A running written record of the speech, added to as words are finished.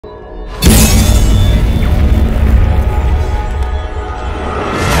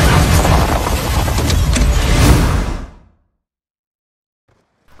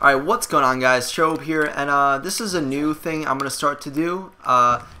Alright, what's going on, guys? Strobe here, and this is a new thing I'm going to start to do.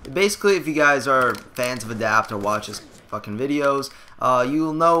 Basically, if you guys are fans of Adapt or watch his fucking videos,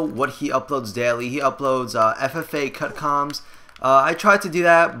 you'll know what he uploads daily. He uploads FFA Cut Comms. I tried to do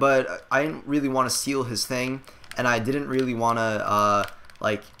that, but I didn't really want to steal his thing, and I didn't really want to,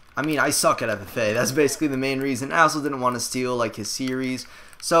 I suck at FFA. That's basically the main reason. I also didn't want to steal, like, his series.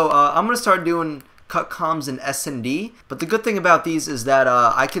 So, I'm going to start doing cut comms in SnD, but the good thing about these is that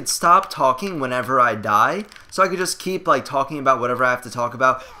I could stop talking whenever I die, so I could just keep like talking about whatever I have to talk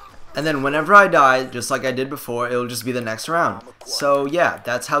about, and then whenever I die, just like I did before, it'll just be the next round. So yeah,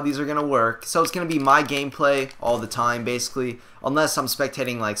 that's how these are gonna work. So it's gonna be my gameplay all the time basically, unless I'm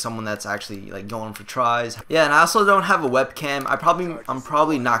spectating like someone that's actually like going for tries. Yeah, and I also don't have a webcam. I'm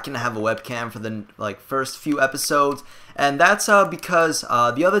probably not gonna have a webcam for the like first few episodes, and that's because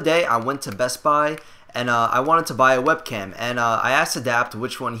the other day I went to Best Buy and I wanted to buy a webcam, and I asked Adapt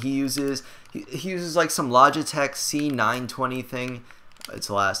which one he uses. He uses like some Logitech C920 thing. It's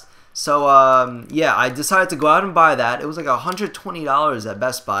the last. So yeah, I decided to go out and buy that. It was like $120 at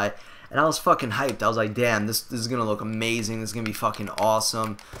Best Buy, and I was fucking hyped. I was like, damn, this is gonna look amazing. This is gonna be fucking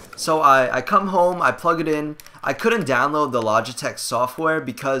awesome. So I come home, I plug it in. I couldn't download the Logitech software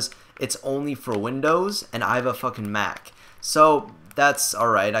because it's only for Windows, and I have a fucking Mac. So that's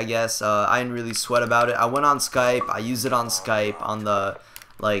alright, I guess. I didn't really sweat about it. I went on Skype. I used it on Skype on the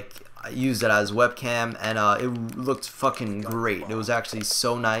I used it as webcam, and it looked fucking great. It was actually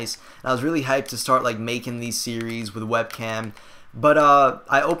so nice, and I was really hyped to start like making these series with webcam. But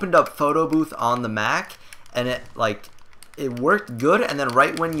I opened up Photo Booth on the Mac, and it worked good, and then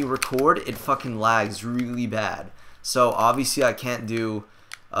right when you record, it fucking lags really bad. So obviously I can't do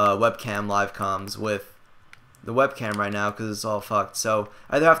webcam live comms with the webcam right now because it's all fucked. So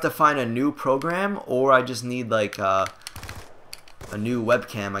I either have to find a new program, or I just need like a new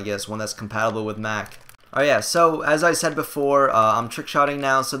webcam, I guess, one that's compatible with Mac. Oh yeah, so as I said before, I'm trickshotting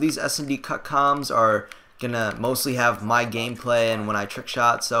now, so these SnD Cut Comms are gonna mostly have my gameplay and when I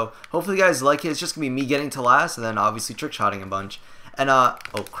trickshot, so hopefully you guys like it. It's just gonna be me getting to last and then obviously trickshotting a bunch. And oh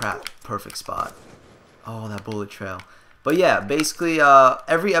crap, perfect spot. Oh, that bullet trail. But yeah, basically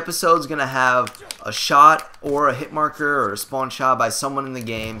every episode's gonna have a shot or a hit marker or a spawn shot by someone in the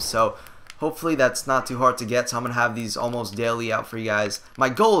game, so hopefully that's not too hard to get. So I'm going to have these almost daily out for you guys. My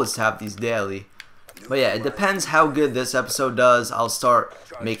goal is to have these daily. But yeah, it depends how good this episode does. I'll start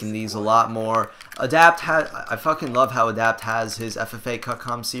making these a lot more. I fucking love how Adapt has his FFA Cut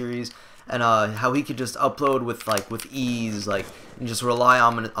Comm series, and how he could just upload with ease, and just rely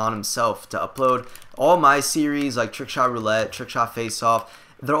on himself to upload. All my series, like Trickshot Roulette, Trickshot Face Off,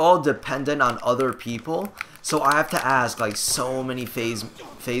 they're all dependent on other people. So I have to ask like so many FaZe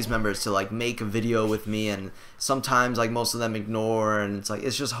members to like make a video with me, and sometimes like most of them ignore, and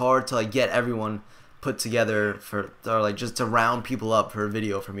it's just hard to like get everyone put together or like just to round people up for a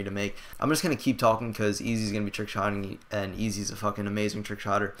video for me to make. I'm just gonna keep talking because Easy's gonna be trickshotting, and Easy's a fucking amazing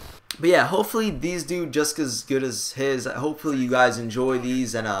trickshotter. But yeah, hopefully these do just as good as his. Hopefully you guys enjoy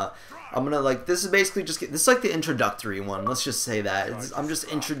these, and I'm gonna this is basically this is like the introductory one. Let's just say that I'm just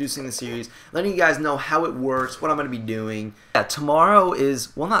introducing the series, letting you guys know how it works, what I'm gonna be doing. Yeah, tomorrow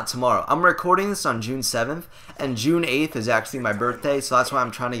is, well, not tomorrow. I'm recording this on June 7th, and June 8th is actually my birthday, so that's why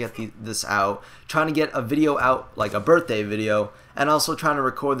I'm trying to get this out. Trying to get a video out, like a birthday video, and also trying to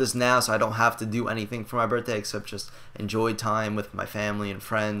record this now so I don't have to do anything for my birthday except just enjoy time with my family and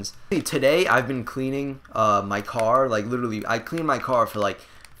friends. Today I've been cleaning my car, like literally I cleaned my car for like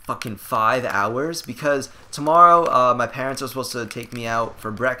fucking 5 hours because tomorrow my parents are supposed to take me out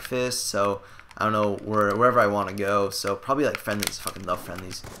for breakfast, so I don't know, wherever I want to go, so probably like Friendly's. Fucking love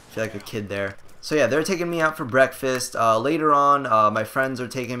Friendly's. I feel like a kid there. So yeah, they're taking me out for breakfast. Later on, my friends are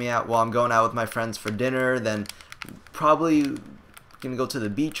taking me out. Well, I'm going out with my friends for dinner, then probably gonna go to the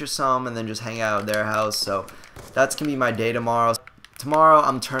beach or some, and then just hang out at their house. So that's gonna be my day tomorrow. Tomorrow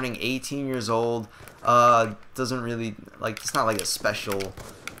I'm turning 18 years old. Doesn't really, it's not like a special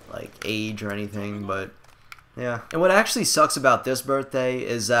age or anything, but yeah. And what actually sucks about this birthday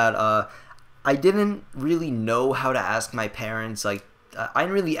is that I didn't really know how to ask my parents. I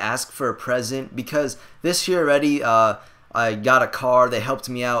didn't really ask for a present because this year already I got a car. They helped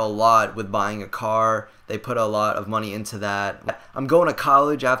me out a lot with buying a car. They put a lot of money into that. I'm going to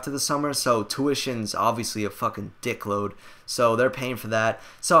college after the summer, so tuition's obviously a fucking dickload, so they're paying for that.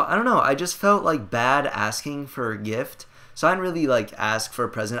 So I don't know, I just felt like bad asking for a gift. So I didn't really ask for a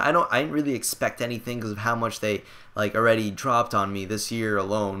present. I didn't really expect anything because of how much they already dropped on me this year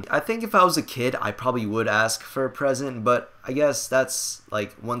alone. I think if I was a kid, I probably would ask for a present, but I guess that's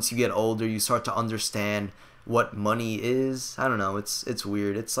once you get older, you start to understand what money is. I don't know, it's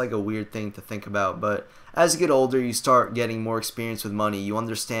weird. It's like a weird thing to think about, but as you get older, you start getting more experience with money. You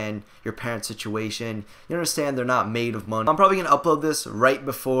understand your parents' situation. You understand they're not made of money. I'm probably going to upload this right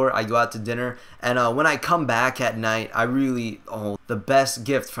before I go out to dinner. And when I come back at night, I really, the best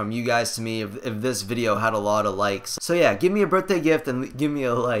gift from you guys to me if this video had a lot of likes. So yeah, give me a birthday gift and give me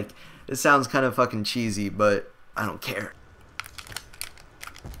a like. It sounds kind of fucking cheesy, but I don't care.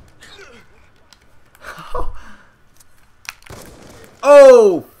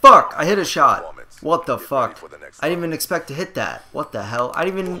 Oh, fuck. I hit a shot. What the fuck? I didn't even expect to hit that. What the hell? I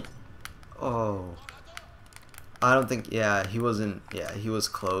didn't even... Oh. I don't think... Yeah, he wasn't... Yeah, he was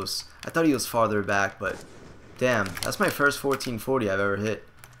close. I thought he was farther back, but... Damn. That's my first 1440 I've ever hit.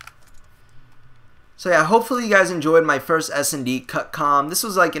 So yeah, hopefully you guys enjoyed my first SnD Cut Com. This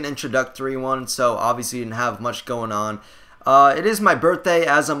was like an introductory one, so obviously didn't have much going on. It is my birthday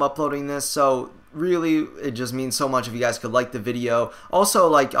as I'm uploading this, so... Really, it just means so much if you guys could like the video. Also,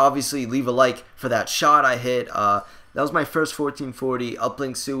 like, obviously, leave a like for that shot I hit. That was my first 1440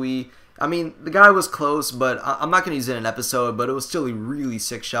 uplink Sui. I mean, the guy was close, but I'm not going to use it in an episode, but it was still a really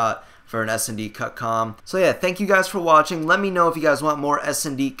sick shot for an SnD Cut Com. So yeah, thank you guys for watching. Let me know if you guys want more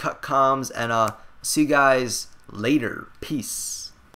SnD Cut Coms, and see you guys later. Peace.